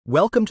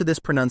Welcome to this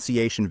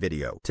pronunciation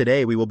video.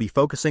 Today we will be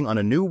focusing on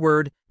a new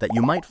word that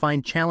you might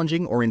find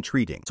challenging or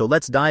intriguing. So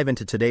let's dive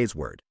into today's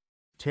word.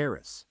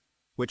 Terrace,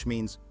 which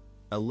means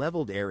a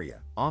leveled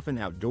area, often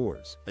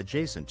outdoors,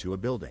 adjacent to a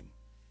building.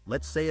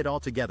 Let's say it all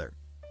together.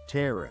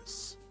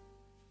 Terrace.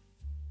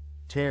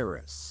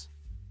 Terrace.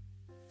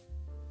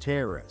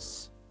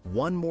 Terrace.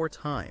 One more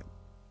time.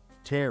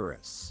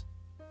 Terrace.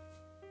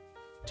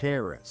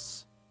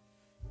 Terrace.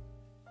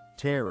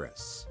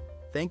 Terrace.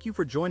 Thank you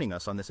for joining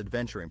us on this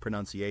adventure in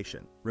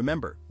pronunciation.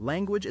 Remember,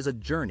 language is a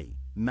journey,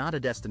 not a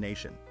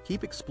destination.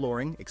 Keep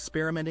exploring,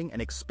 experimenting, and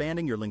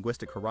expanding your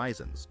linguistic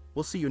horizons.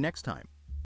 We'll see you next time.